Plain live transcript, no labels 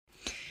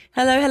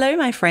Hello, hello,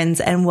 my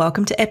friends, and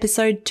welcome to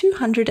episode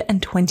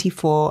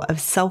 224 of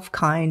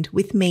Self-Kind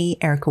with me,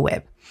 Erica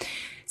Webb.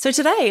 So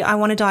today I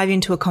want to dive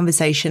into a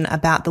conversation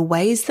about the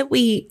ways that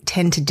we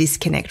tend to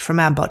disconnect from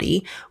our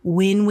body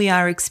when we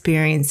are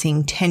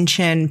experiencing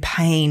tension,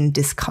 pain,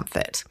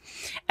 discomfort,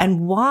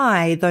 and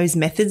why those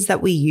methods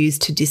that we use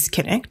to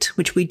disconnect,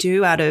 which we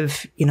do out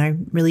of,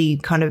 really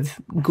kind of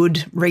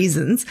good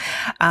reasons,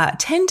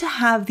 tend to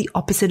have the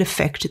opposite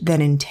effect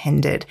than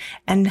intended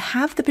and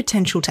have the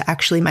potential to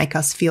actually make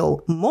us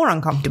feel more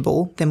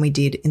uncomfortable than we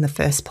did in the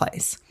first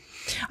place.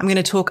 I'm going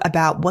to talk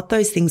about what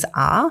those things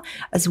are,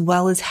 as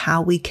well as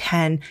how we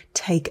can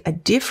take a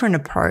different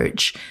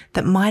approach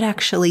that might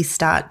actually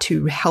start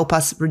to help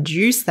us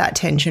reduce that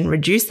tension,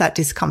 reduce that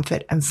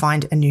discomfort, and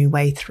find a new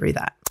way through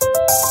that.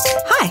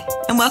 Hi,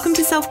 and welcome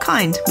to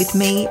Self-Kind with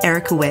me,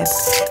 Erica Webb.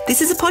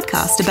 This is a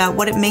podcast about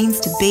what it means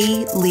to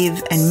be,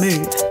 live, and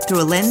move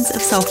through a lens of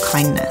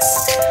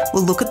self-kindness.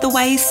 We'll look at the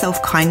ways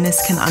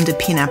self-kindness can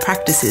underpin our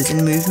practices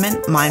in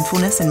movement,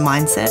 mindfulness, and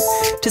mindset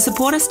to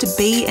support us to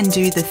be and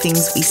do the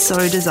things we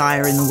so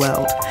desire in the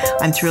world.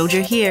 I'm thrilled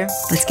you're here.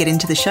 Let's get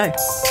into the show.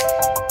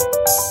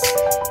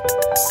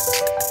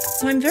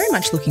 So I'm very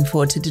much looking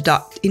forward to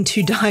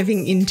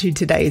diving into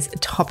today's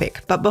topic.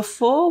 But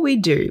before we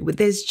do,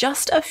 there's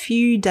just a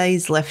few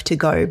days left to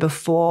go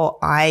before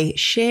I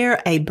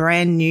share a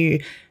brand new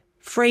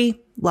free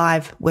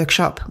live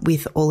workshop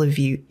with all of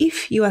you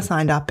if you are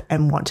signed up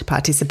and want to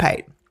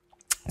participate.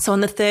 So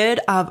on the 3rd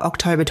of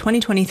October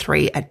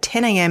 2023 at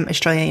 10 a.m.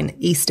 Australian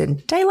Eastern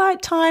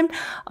Daylight Time,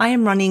 I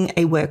am running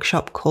a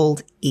workshop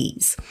called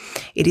Ease.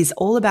 It is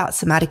all about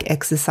somatic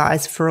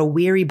exercise for a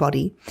weary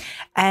body.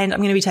 And I'm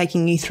going to be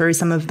taking you through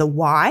some of the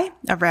why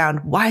around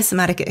why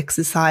somatic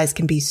exercise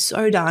can be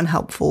so darn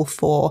helpful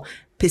for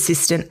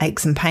persistent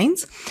aches and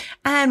pains.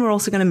 And we're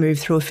also going to move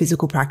through a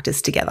physical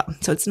practice together.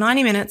 So it's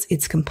 90 minutes.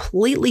 It's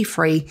completely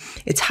free.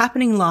 It's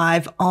happening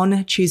live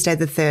on Tuesday,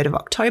 the 3rd of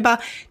October.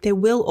 There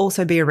will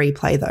also be a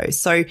replay though.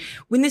 So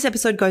when this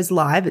episode goes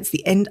live, it's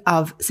the end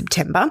of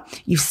September.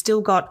 You've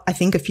still got, I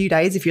think, a few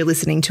days if you're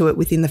listening to it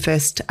within the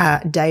first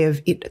day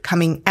of it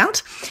coming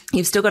out.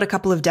 You've still got a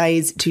couple of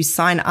days to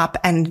sign up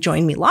and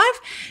join me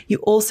live. You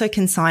also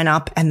can sign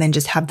up and then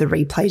just have the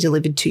replay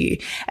delivered to you.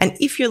 And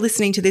if you're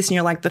listening to this and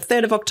you're like, the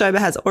 3rd of October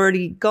has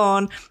already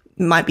gone,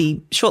 might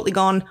be shortly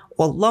gone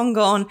or long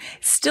gone,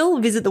 still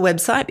visit the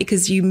website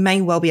because you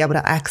may well be able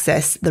to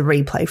access the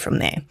replay from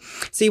there.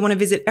 So you want to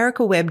visit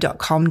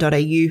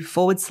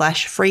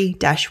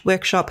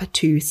ericawebb.com.au/free-workshop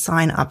to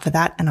sign up for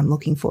that. And I'm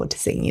looking forward to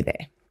seeing you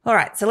there. All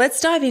right. So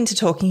let's dive into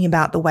talking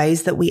about the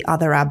ways that we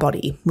other our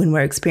body when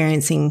we're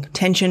experiencing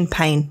tension,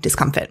 pain,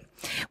 discomfort.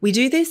 We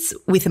do this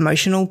with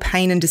emotional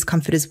pain and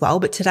discomfort as well.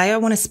 But today I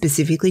want to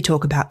specifically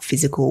talk about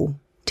physical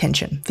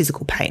tension,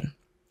 physical pain.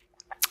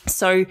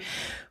 So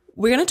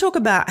we're going to talk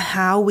about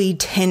how we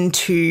tend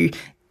to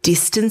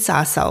distance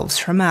ourselves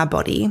from our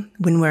body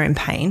when we're in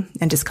pain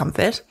and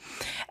discomfort,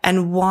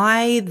 and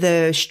why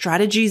the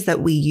strategies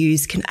that we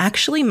use can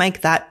actually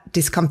make that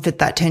discomfort,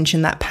 that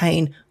tension, that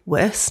pain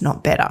worse,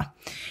 not better.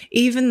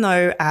 Even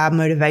though our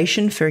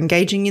motivation for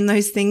engaging in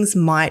those things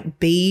might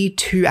be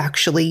to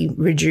actually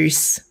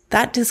reduce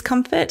that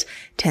discomfort,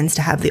 tends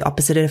to have the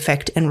opposite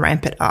effect and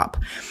ramp it up.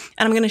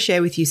 And I'm going to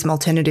share with you some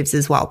alternatives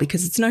as well,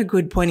 because it's no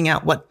good pointing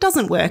out what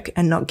doesn't work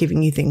and not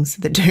giving you things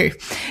that do.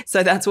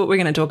 So that's what we're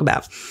going to talk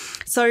about.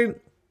 So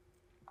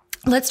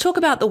let's talk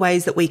about the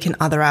ways that we can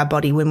other our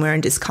body when we're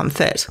in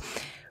discomfort.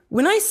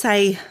 When I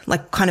say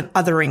like kind of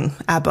othering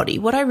our body,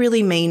 what I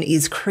really mean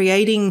is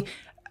creating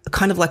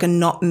kind of like a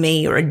not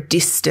me or a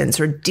distance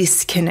or a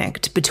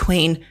disconnect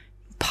between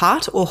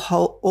part or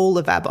whole, all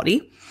of our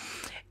body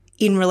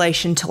in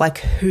relation to like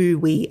who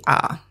we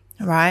are,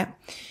 right?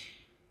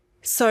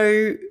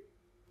 So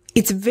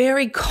it's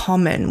very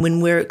common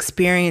when we're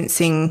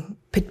experiencing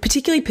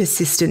particularly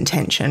persistent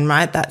tension,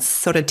 right? That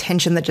sort of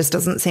tension that just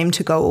doesn't seem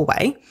to go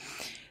away,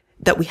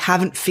 that we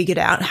haven't figured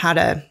out how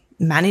to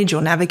manage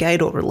or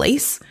navigate or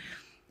release.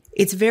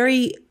 It's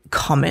very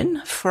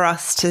common for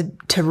us to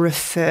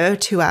refer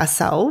to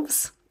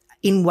ourselves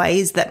in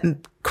ways that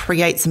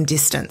create some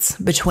distance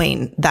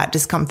between that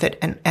discomfort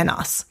and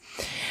us.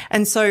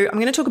 And so I'm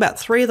going to talk about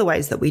 3 of the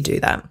ways that we do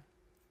that.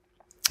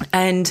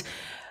 And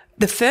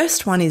the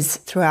first one is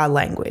through our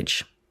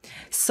language.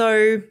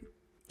 So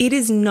it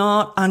is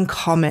not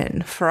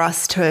uncommon for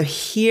us to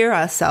hear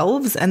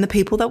ourselves and the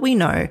people that we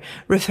know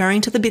referring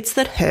to the bits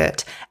that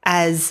hurt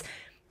as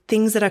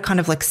things that are kind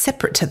of like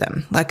separate to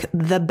them, like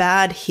the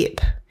bad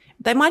hip.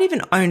 They might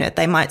even own it.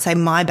 They might say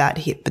my bad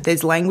hip, but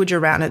there's language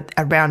around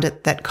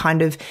it that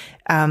kind of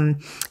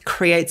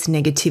creates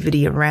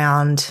negativity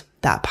around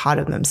that part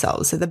of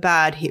themselves. So the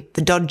bad hip,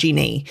 the dodgy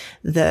knee,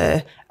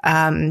 the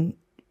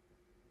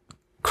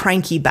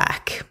cranky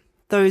back,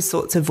 those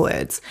sorts of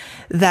words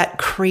that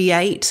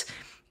create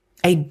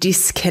a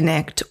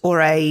disconnect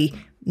or a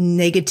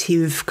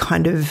negative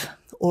kind of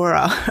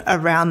aura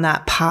around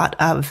that part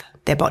of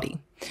their body.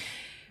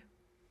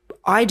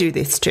 I do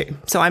this too.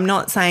 So I'm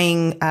not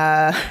saying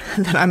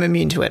that I'm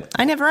immune to it.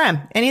 I never am.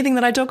 Anything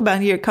that I talk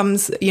about here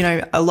comes,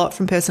 a lot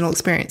from personal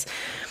experience.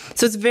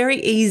 So it's very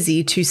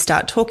easy to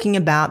start talking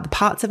about the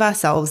parts of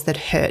ourselves that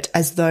hurt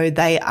as though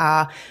they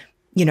are,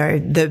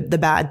 the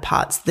bad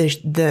parts,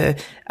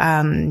 the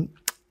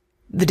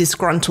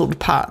disgruntled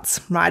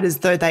parts, right? As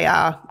though they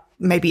are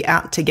maybe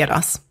out to get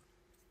us.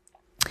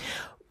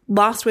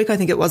 Last week, I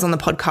think it was on the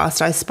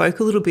podcast, I spoke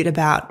a little bit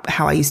about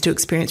how I used to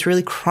experience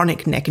really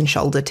chronic neck and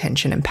shoulder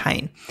tension and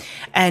pain.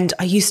 And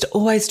I used to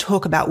always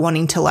talk about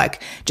wanting to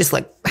just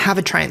have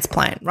a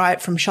transplant,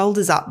 right? From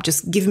shoulders up,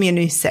 just give me a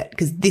new set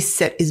because this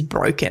set is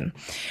broken.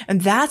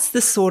 And that's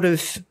the sort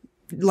of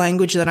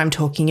language that I'm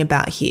talking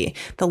about here.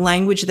 The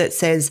language that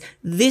says,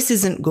 this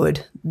isn't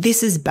good.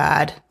 This is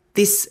bad.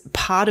 This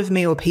part of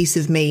me or piece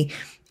of me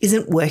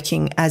isn't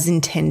working as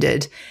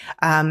intended.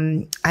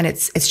 And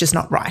it's just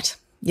not right.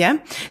 Yeah.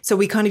 So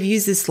we kind of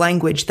use this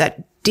language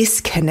that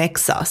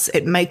disconnects us.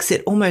 It makes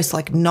it almost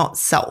like not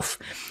self.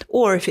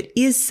 Or if it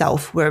is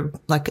self, we're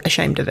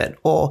ashamed of it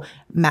or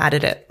mad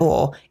at it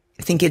or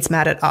think it's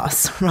mad at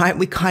us, right?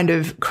 We kind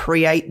of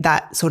create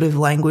that sort of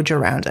language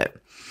around it.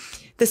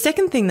 The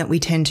second thing that we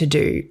tend to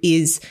do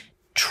is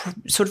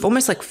sort of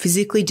almost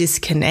physically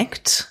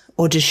disconnect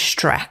or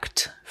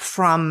distract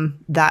from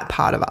that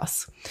part of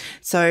us.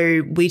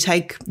 So we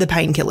take the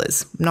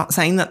painkillers. I'm not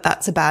saying that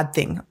that's a bad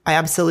thing. I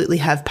absolutely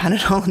have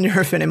Panadol and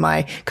Nurofen in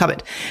my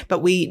cupboard, but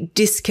we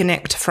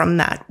disconnect from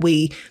that.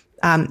 We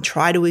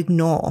try to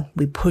ignore.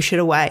 We push it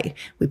away.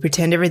 We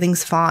pretend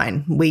everything's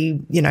fine.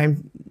 We,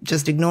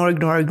 just ignore.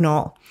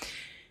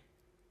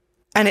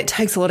 And it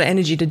takes a lot of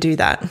energy to do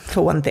that,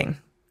 for one thing.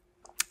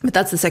 But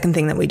that's the second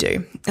thing that we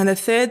do. And the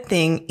third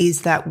thing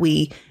is that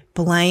we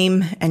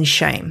blame and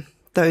shame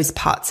those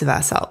parts of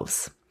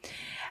ourselves.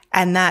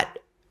 And that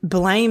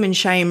blame and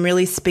shame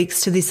really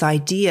speaks to this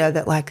idea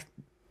that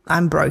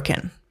I'm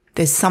broken.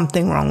 There's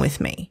something wrong with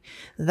me.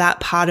 That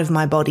part of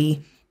my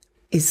body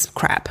is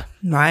crap,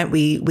 right?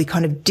 We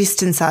kind of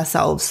distance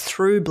ourselves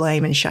through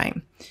blame and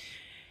shame.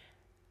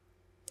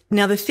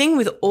 Now, the thing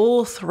with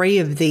all three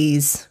of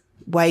these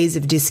ways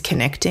of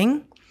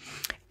disconnecting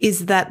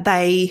is that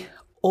they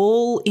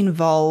all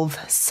involve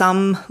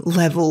some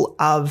level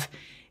of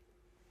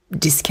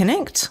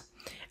disconnect.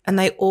 And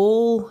they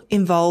all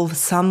involve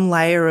some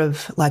layer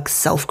of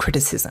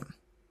self-criticism.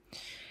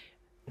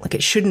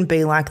 It shouldn't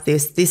be like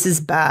this. This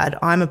is bad.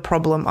 I'm a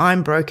problem.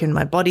 I'm broken.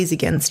 My body's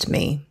against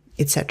me,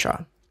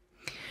 etc.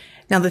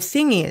 Now, the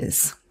thing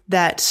is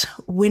that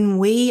when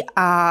we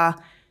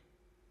are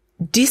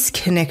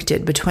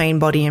disconnected between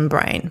body and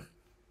brain,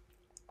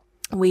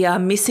 we are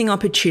missing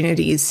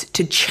opportunities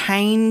to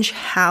change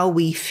how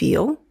we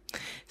feel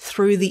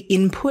through the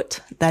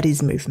input that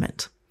is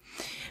movement.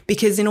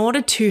 Because in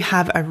order to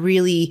have a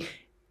really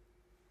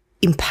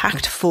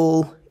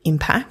impactful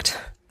impact,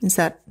 is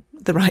that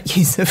the right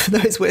use of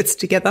those words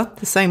together,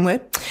 the same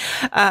word?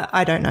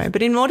 I don't know.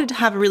 But in order to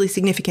have a really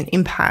significant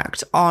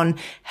impact on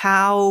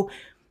how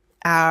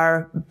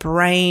our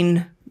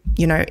brain,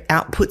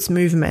 outputs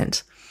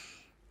movement,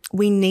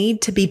 we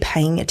need to be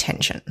paying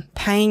attention.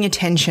 Paying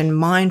attention,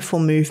 mindful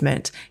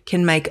movement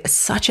can make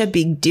such a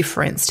big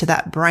difference to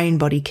that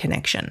brain-body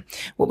connection.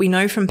 What we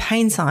know from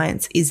pain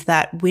science is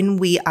that when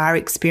we are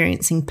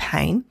experiencing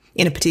pain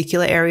in a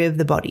particular area of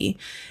the body,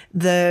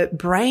 the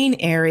brain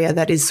area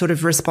that is sort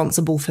of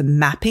responsible for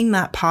mapping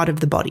that part of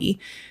the body,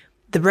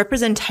 the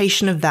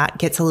representation of that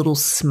gets a little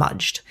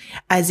smudged,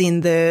 as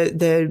in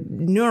the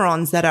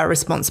neurons that are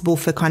responsible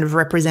for kind of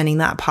representing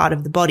that part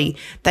of the body,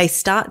 they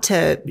start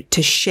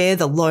to share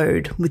the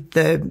load with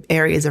the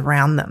areas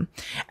around them.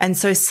 And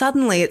so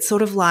suddenly it's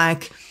sort of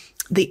like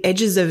the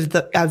edges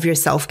of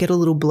yourself get a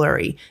little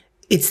blurry.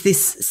 It's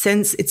this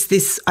sense, it's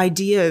this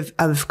idea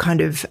of kind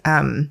of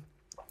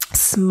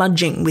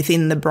smudging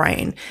within the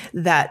brain,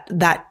 that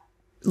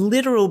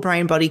literal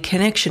brain-body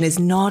connection is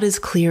not as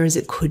clear as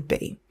it could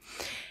be.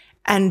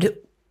 And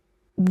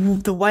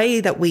the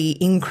way that we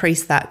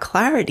increase that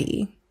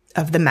clarity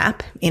of the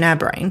map in our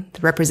brain,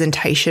 the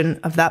representation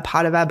of that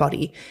part of our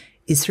body,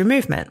 is through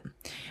movement.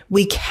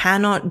 We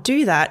cannot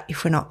do that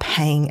if we're not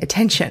paying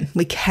attention.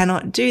 We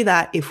cannot do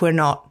that if we're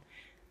not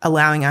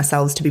allowing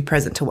ourselves to be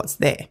present to what's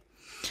there.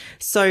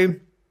 So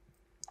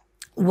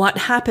what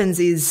happens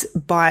is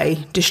by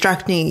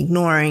distracting,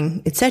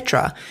 ignoring,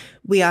 etc.,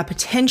 we are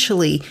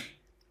potentially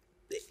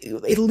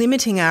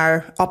limiting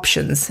our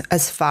options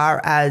as far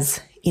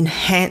as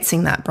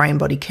enhancing that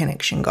brain-body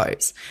connection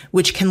goes,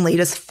 which can lead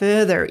us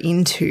further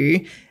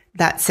into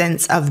that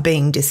sense of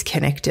being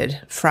disconnected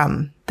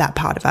from that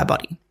part of our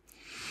body.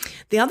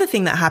 The other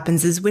thing that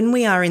happens is when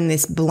we are in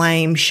this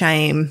blame,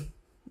 shame,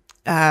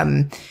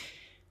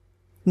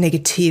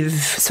 negative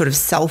sort of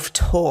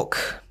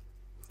self-talk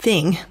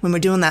thing, when we're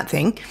doing that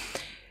thing,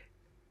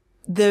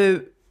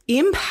 the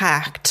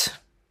impact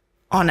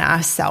on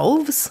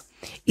ourselves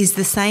is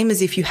the same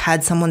as if you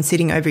had someone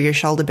sitting over your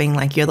shoulder being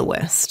like, you're the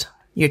worst.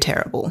 You're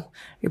terrible.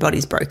 Your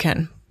body's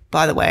broken.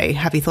 By the way,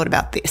 have you thought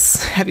about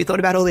this? Have you thought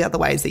about all the other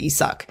ways that you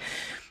suck?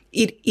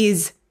 It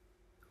is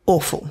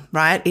awful,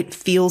 right? It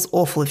feels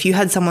awful. If you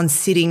had someone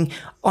sitting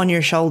on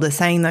your shoulder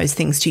saying those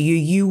things to you,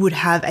 you would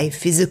have a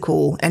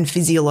physical and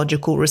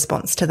physiological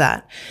response to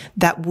that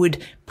that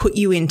would put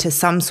you into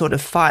some sort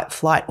of fight,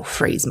 flight, or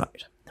freeze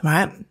mode,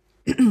 right?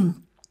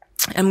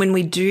 And when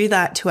we do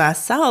that to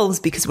ourselves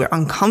because we're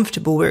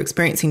uncomfortable, we're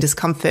experiencing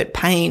discomfort,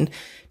 pain,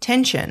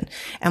 tension,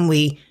 and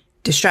we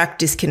distract,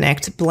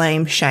 disconnect,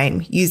 blame,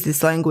 shame, use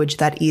this language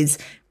that is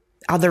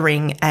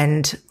othering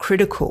and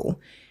critical,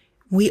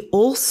 we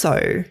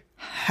also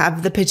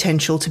have the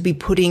potential to be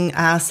putting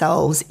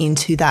ourselves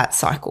into that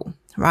cycle,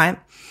 right?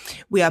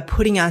 We are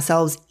putting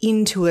ourselves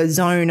into a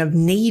zone of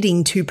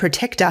needing to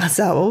protect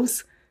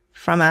ourselves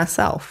from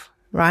ourselves,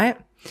 right?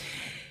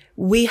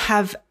 We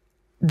have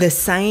the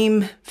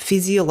same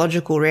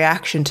physiological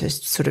reaction to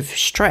sort of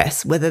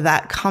stress, whether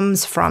that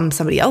comes from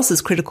somebody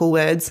else's critical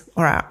words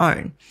or our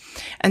own.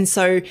 And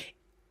so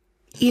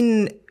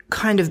in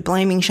kind of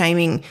blaming,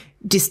 shaming,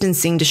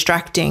 distancing,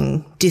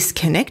 distracting,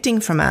 disconnecting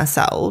from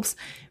ourselves,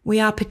 we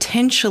are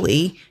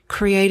potentially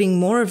creating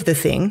more of the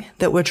thing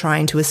that we're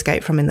trying to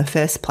escape from in the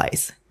first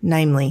place,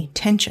 namely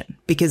tension.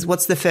 Because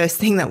what's the first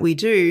thing that we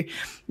do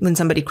when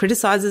somebody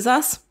criticizes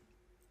us?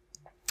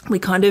 We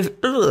kind of,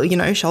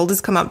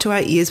 shoulders come up to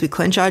our ears, we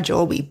clench our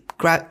jaw, we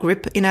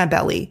grip in our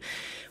belly.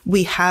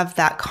 We have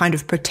that kind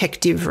of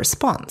protective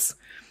response.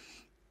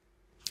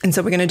 And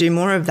so we're going to do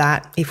more of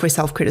that if we're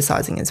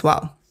self-criticizing as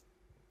well.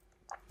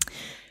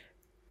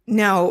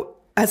 Now,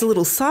 as a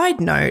little side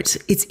note,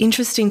 it's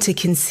interesting to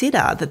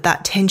consider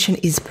that tension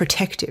is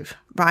protective,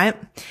 right?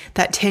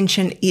 That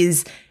tension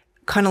is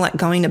kind of like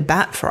going to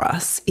bat for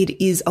us.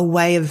 It is a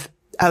way of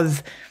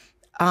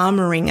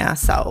armoring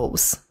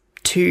ourselves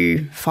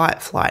to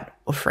fight, flight,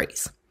 or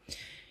freeze.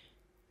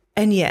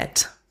 And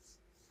yet,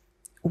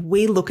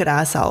 we look at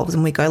ourselves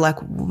and we go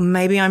like,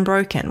 maybe I'm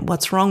broken.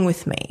 What's wrong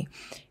with me?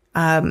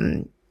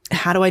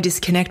 How do I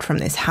disconnect from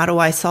this? How do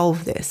I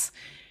solve this?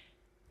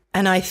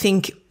 And I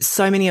think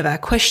so many of our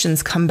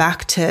questions come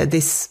back to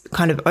this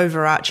kind of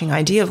overarching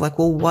idea of like,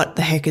 well, what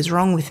the heck is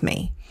wrong with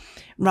me?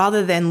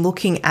 Rather than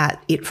looking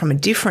at it from a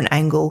different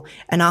angle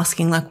and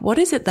asking like, what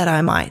is it that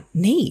I might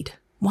need?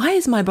 Why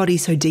is my body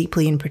so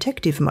deeply in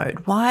protective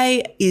mode?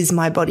 Why is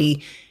my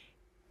body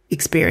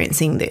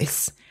experiencing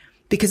this?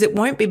 Because it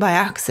won't be by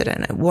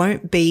accident. It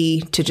won't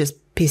be to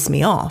just piss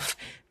me off.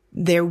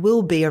 There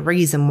will be a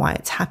reason why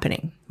it's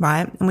happening,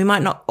 right? And we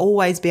might not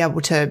always be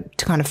able to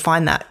kind of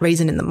find that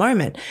reason in the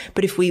moment.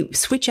 But if we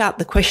switch out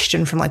the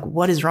question from like,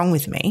 what is wrong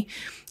with me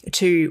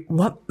to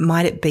what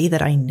might it be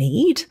that I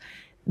need?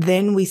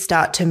 Then we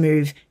start to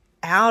move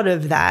out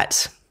of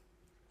that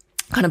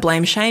kind of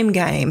blame shame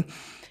game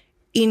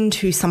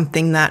into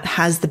something that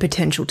has the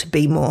potential to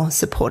be more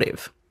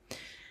supportive.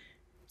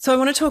 So I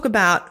want to talk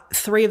about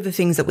 3 of the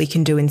things that we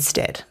can do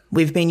instead.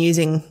 We've been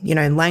using,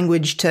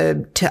 language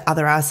to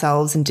other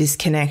ourselves and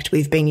disconnect.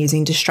 We've been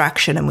using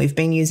distraction and we've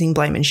been using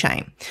blame and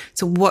shame.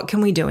 So what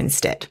can we do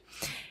instead?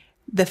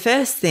 The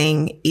first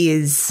thing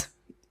is,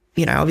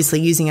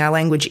 obviously using our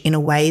language in a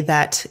way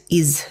that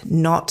is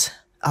not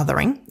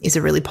othering is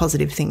a really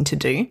positive thing to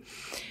do.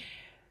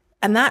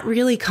 And that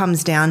really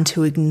comes down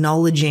to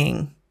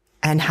acknowledging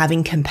and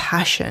having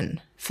compassion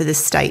for the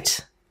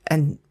state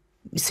and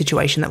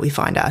situation that we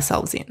find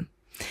ourselves in.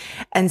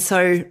 And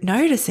so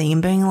noticing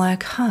and being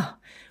like,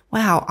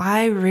 wow,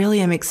 I really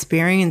am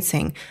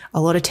experiencing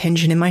a lot of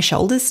tension in my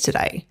shoulders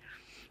today.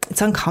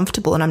 It's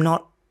uncomfortable and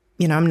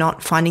I'm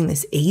not finding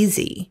this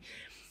easy.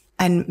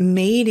 And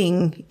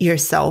meeting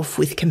yourself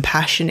with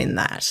compassion in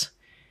that.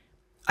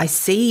 I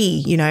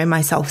see,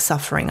 myself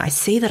suffering. I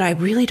see that I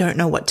really don't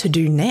know what to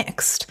do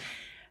next.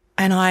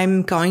 And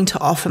I'm going to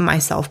offer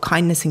myself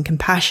kindness and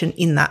compassion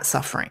in that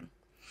suffering.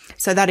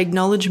 So that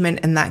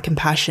acknowledgement and that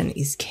compassion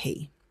is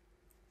key.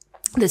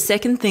 The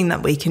second thing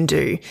that we can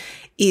do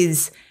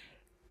is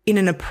in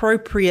an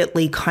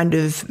appropriately kind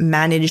of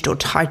managed or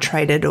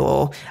titrated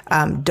or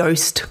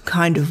dosed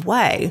kind of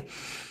way,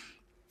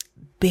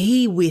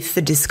 be with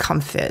the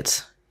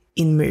discomfort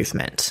in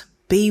movement.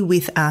 Be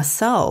with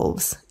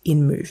ourselves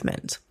in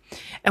movement.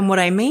 And what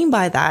I mean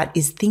by that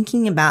is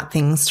thinking about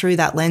things through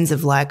that lens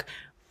of like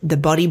the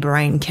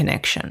body-brain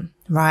connection,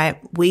 right?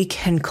 We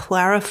can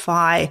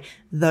clarify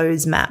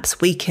those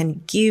maps. We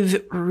can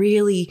give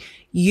really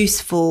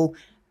useful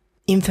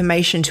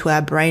information to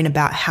our brain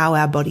about how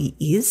our body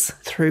is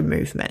through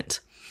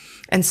movement.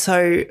 And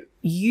so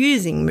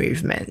using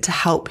movement to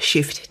help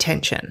shift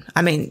tension.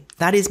 I mean,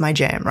 that is my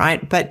jam,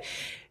 right? But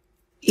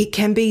it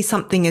can be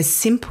something as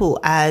simple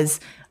as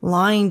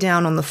lying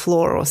down on the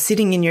floor or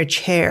sitting in your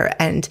chair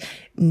and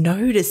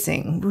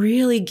noticing,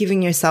 really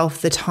giving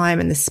yourself the time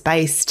and the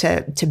space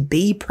to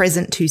be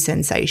present to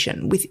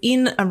sensation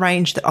within a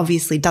range that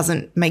obviously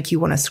doesn't make you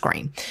want to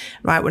scream,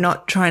 right? We're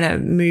not trying to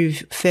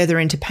move further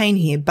into pain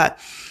here, but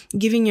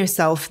giving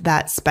yourself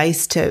that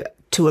space to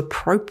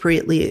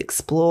appropriately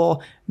explore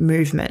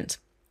movement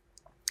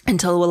and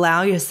to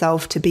allow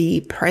yourself to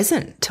be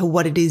present to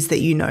what it is that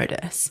you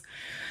notice.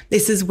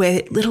 This is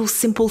where little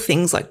simple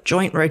things like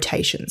joint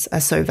rotations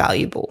are so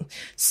valuable.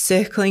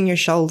 Circling your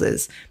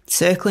shoulders,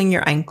 circling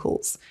your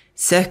ankles,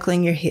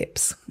 circling your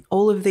hips,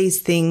 all of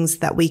these things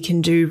that we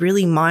can do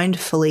really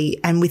mindfully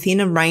and within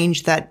a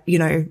range that,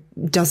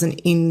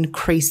 doesn't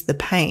increase the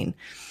pain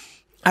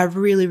are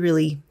really,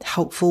 really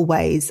helpful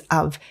ways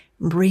of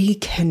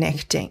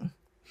reconnecting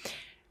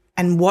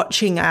and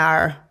watching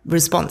our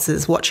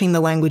responses, watching the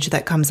language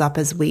that comes up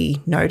as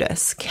we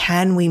notice.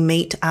 Can we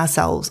meet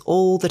ourselves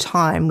all the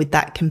time with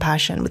that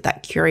compassion, with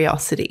that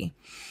curiosity,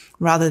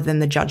 rather than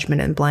the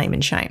judgment and blame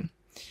and shame?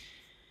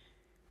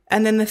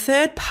 And then the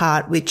third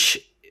part, which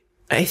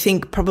I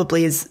think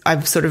probably is,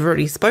 I've sort of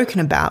already spoken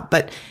about,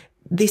 but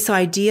this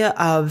idea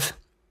of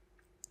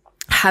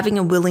having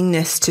a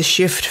willingness to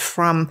shift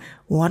from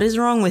what is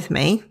wrong with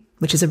me,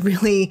 which is a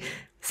really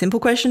simple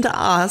question to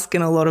ask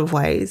in a lot of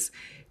ways,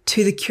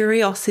 to the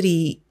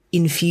curiosity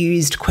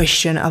infused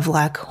question of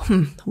like,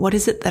 what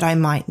is it that I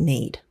might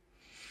need?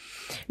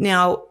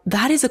 Now,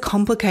 that is a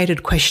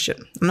complicated question.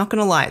 I'm not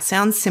going to lie. It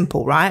sounds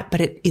simple, right?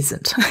 But it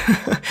isn't.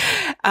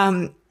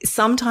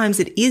 Sometimes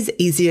it is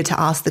easier to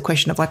ask the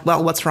question of like,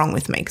 well, what's wrong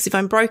with me? Because if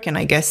I'm broken,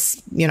 I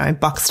guess,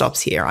 buck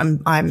stops here.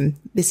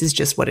 This is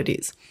just what it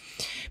is.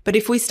 But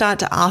if we start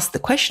to ask the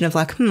question of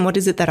like, what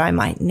is it that I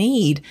might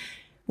need?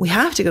 We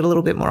have to get a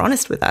little bit more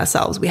honest with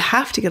ourselves. We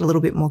have to get a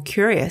little bit more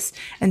curious.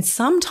 And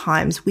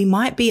sometimes we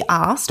might be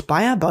asked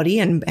by our body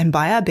and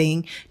by our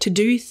being to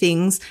do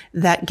things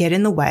that get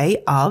in the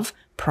way of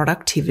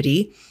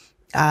productivity,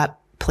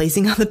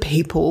 pleasing other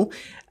people,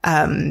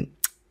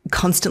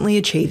 constantly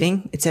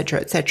achieving, etc.,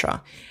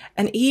 etc.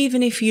 And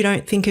even if you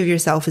don't think of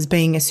yourself as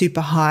being a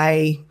super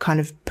high kind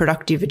of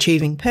productive,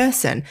 achieving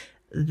person,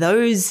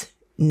 those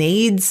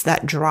needs,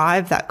 that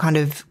drive, that kind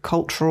of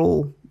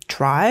cultural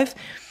drive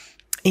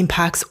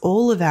impacts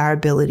all of our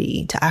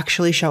ability to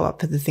actually show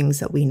up for the things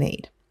that we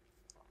need.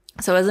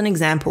 So as an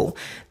example,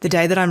 the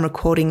day that I'm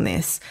recording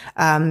this,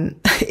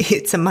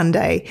 it's a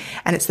Monday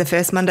and it's the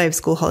first Monday of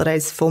school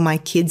holidays for my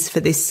kids for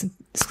this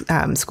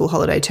school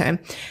holiday term.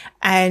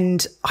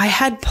 And I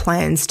had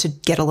plans to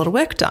get a lot of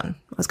work done.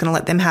 I was going to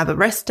let them have a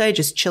rest day,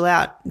 just chill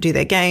out, do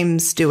their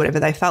games, do whatever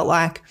they felt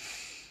like.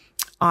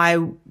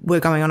 We're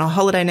going on a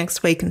holiday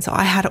next week. And so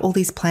I had all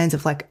these plans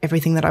of like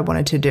everything that I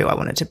wanted to do. I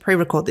wanted to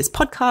pre-record this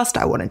podcast.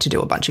 I wanted to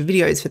do a bunch of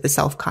videos for the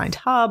Self-Kind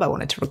Hub. I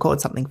wanted to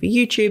record something for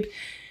YouTube.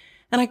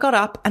 And I got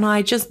up and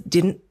I just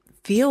didn't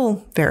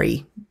feel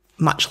very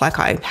much like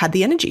I had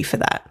the energy for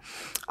that.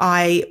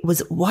 I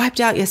was wiped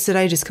out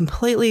yesterday, just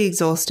completely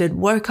exhausted,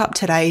 woke up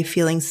today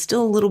feeling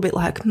still a little bit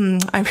like,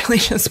 I really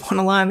just want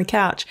to lie on the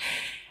couch.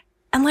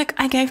 And like,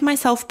 I gave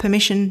myself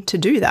permission to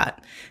do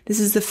that. This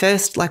is the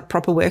first like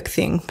proper work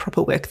thing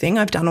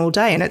I've done all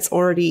day. And it's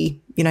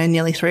already,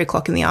 nearly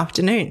 3:00 in the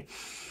afternoon.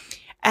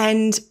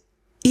 And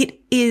it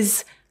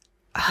is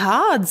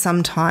hard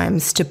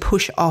sometimes to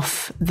push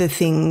off the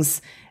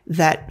things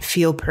that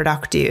feel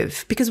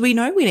productive because we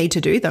know we need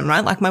to do them,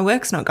 right? Like my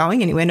work's not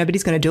going anywhere.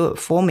 Nobody's going to do it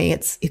for me.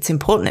 It's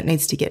important. It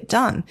needs to get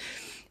done.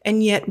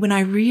 And yet when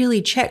I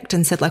really checked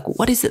and said like,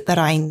 what is it that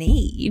I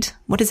need?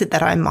 What is it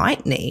that I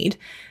might need?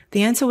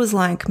 The answer was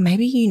like,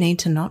 maybe you need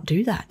to not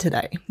do that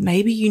today.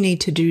 Maybe you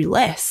need to do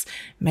less.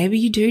 Maybe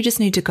you do just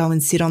need to go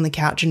and sit on the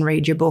couch and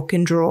read your book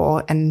and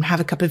draw and have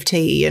a cup of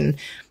tea and,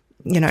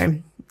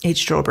 eat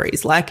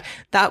strawberries. Like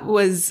that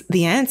was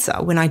the answer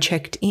when I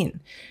checked in.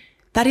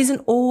 That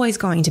isn't always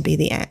going to be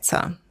the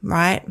answer,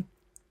 right?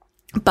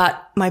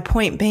 But my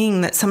point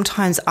being that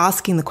sometimes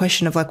asking the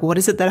question of like, what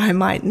is it that I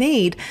might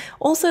need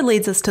also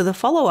leads us to the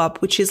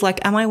follow-up, which is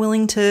like, am I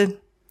willing to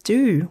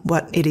do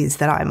what it is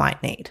that I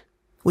might need?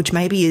 Which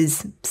maybe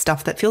is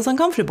stuff that feels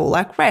uncomfortable,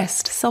 like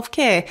rest,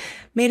 self-care,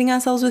 meeting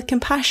ourselves with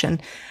compassion,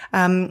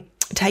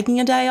 taking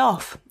a day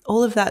off,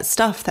 all of that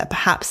stuff that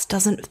perhaps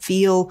doesn't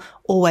feel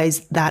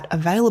always that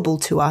available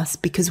to us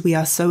because we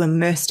are so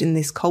immersed in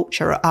this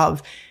culture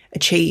of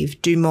achieve,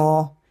 do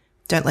more,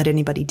 don't let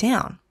anybody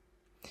down.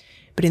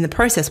 But in the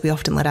process, we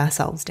often let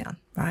ourselves down,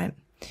 right?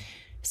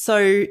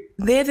 So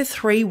they're the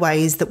three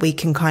ways that we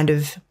can kind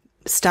of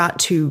start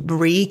to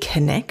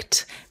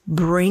reconnect,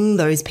 bring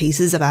those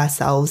pieces of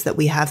ourselves that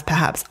we have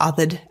perhaps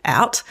othered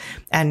out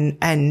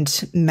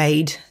and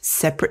made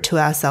separate to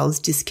ourselves,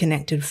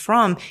 disconnected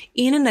from,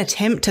 in an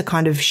attempt to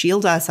kind of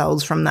shield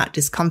ourselves from that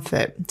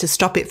discomfort, to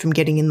stop it from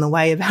getting in the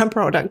way of our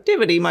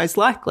productivity, most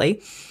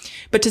likely.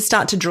 But to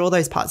start to draw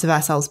those parts of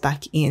ourselves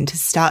back in, to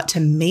start to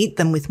meet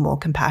them with more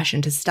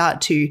compassion, to start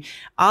to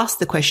ask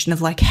the question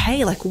of like,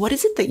 hey, like, what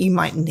is it that you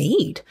might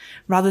need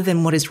rather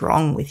than what is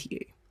wrong with you?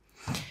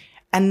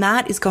 And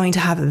that is going to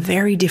have a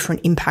very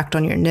different impact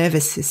on your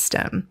nervous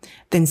system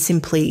than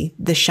simply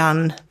the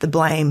shun, the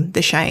blame,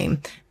 the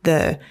shame,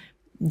 the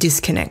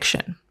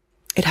disconnection.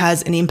 It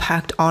has an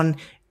impact on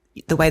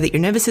the way that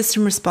your nervous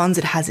system responds.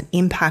 It has an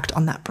impact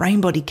on that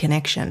brain-body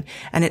connection,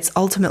 and it's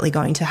ultimately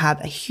going to have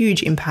a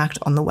huge impact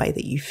on the way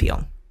that you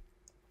feel.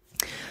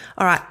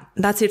 All right,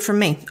 that's it from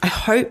me. I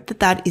hope that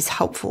that is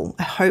helpful.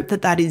 I hope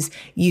that that is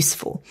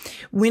useful.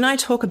 When I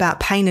talk about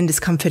pain and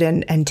discomfort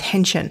and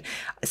tension,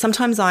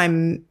 sometimes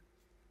I'm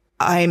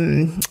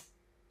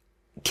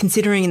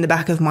considering in the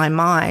back of my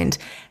mind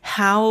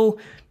how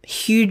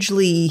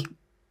hugely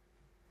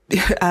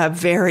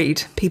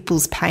varied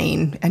people's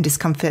pain and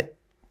discomfort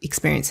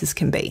experiences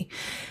can be.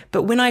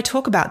 But when I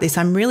talk about this,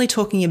 I'm really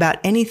talking about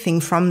anything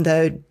from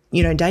the,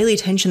 daily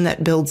tension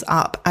that builds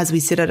up as we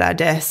sit at our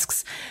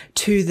desks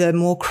to the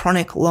more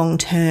chronic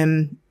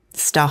long-term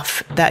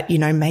stuff that,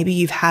 maybe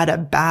you've had a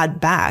bad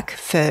back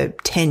for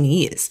 10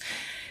 years.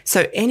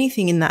 So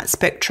anything in that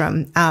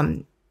spectrum,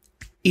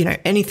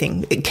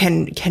 anything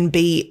can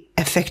be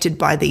affected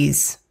by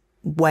these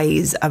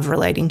ways of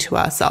relating to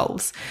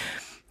ourselves.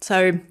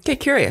 So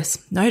get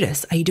curious.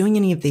 Notice, are you doing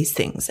any of these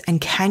things?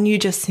 And can you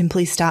just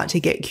simply start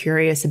to get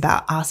curious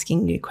about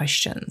asking new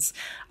questions?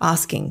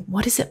 Asking,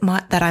 what is it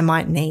that I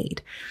might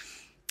need?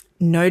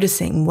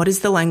 Noticing, what is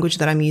the language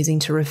that I'm using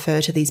to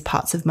refer to these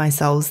parts of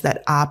myself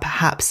that are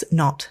perhaps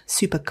not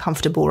super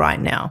comfortable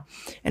right now?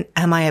 And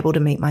am I able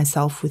to meet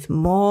myself with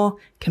more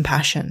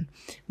compassion,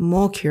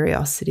 more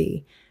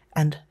curiosity,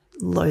 and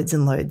loads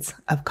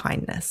of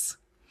kindness?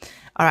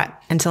 All right,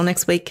 until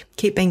next week,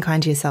 keep being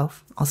kind to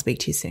yourself. I'll speak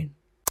to you soon.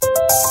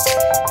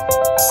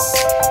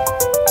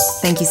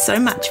 Thank you so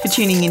much for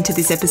tuning into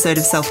this episode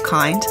of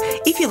Self-Kind.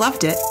 If you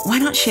loved it, why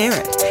not share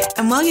it?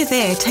 And while you're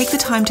there, take the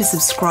time to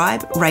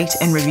subscribe, rate,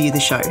 and review the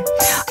show.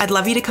 I'd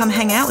love you to come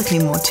hang out with me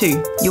more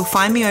too. You'll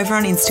find me over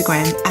on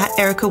Instagram at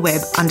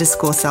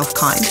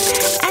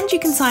ericawebb_selfkind. And you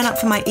can sign up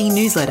for my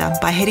e-newsletter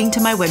by heading to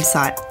my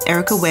website,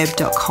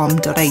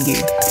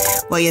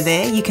 ericawebb.com.au. While you're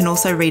there, you can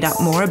also read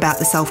up more about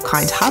the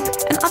Self-Kind Hub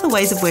and other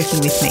ways of working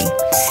with me.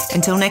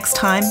 Until next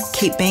time,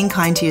 keep being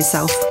kind to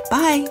yourself.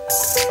 Bye.